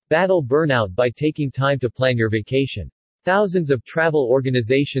Battle burnout by taking time to plan your vacation. Thousands of travel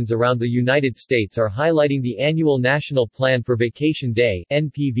organizations around the United States are highlighting the annual National Plan for Vacation Day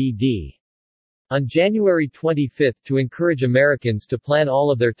 (NPVD) on January 25 to encourage Americans to plan all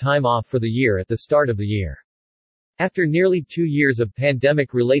of their time off for the year at the start of the year. After nearly 2 years of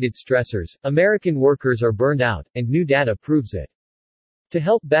pandemic-related stressors, American workers are burned out, and new data proves it. To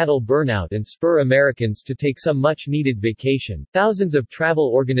help battle burnout and spur Americans to take some much-needed vacation, thousands of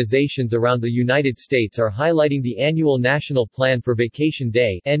travel organizations around the United States are highlighting the annual National Plan for Vacation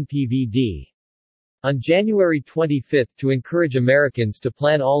Day (NPVD) on January 25 to encourage Americans to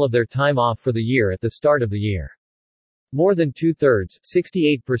plan all of their time off for the year at the start of the year. More than two-thirds,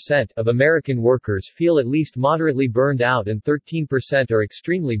 68%, of American workers feel at least moderately burned out and 13% are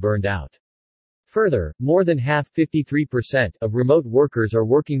extremely burned out. Further, more than half 53% of remote workers are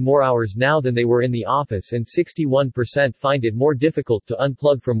working more hours now than they were in the office and 61% find it more difficult to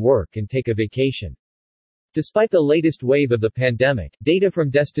unplug from work and take a vacation. Despite the latest wave of the pandemic, data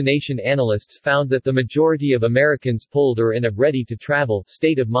from destination analysts found that the majority of Americans polled are in a ready-to-travel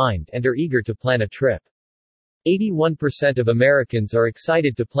state of mind and are eager to plan a trip. 81% of Americans are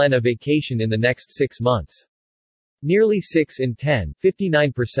excited to plan a vacation in the next 6 months. Nearly 6 in 10,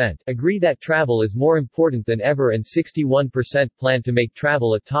 59%, agree that travel is more important than ever and 61% plan to make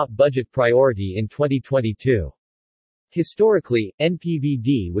travel a top budget priority in 2022. Historically,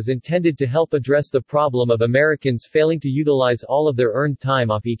 NPVD was intended to help address the problem of Americans failing to utilize all of their earned time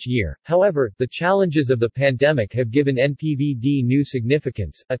off each year. However, the challenges of the pandemic have given NPVD new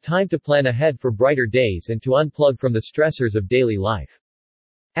significance, a time to plan ahead for brighter days and to unplug from the stressors of daily life.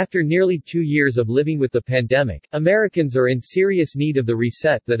 After nearly 2 years of living with the pandemic, Americans are in serious need of the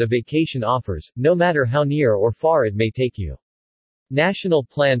reset that a vacation offers, no matter how near or far it may take you. National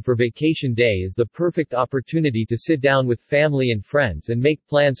Plan for Vacation Day is the perfect opportunity to sit down with family and friends and make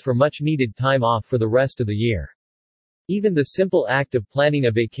plans for much-needed time off for the rest of the year. Even the simple act of planning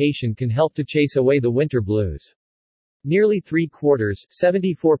a vacation can help to chase away the winter blues. Nearly 3/4,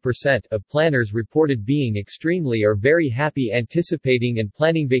 74%, of planners reported being extremely or very happy anticipating and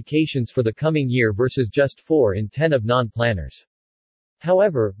planning vacations for the coming year versus just 4 in 10 of non-planners.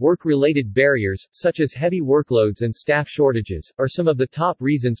 However, work-related barriers, such as heavy workloads and staff shortages, are some of the top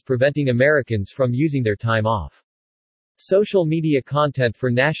reasons preventing Americans from using their time off. Social media content for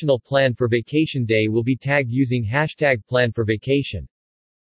National Plan for Vacation Day will be tagged using #PlanForVacation.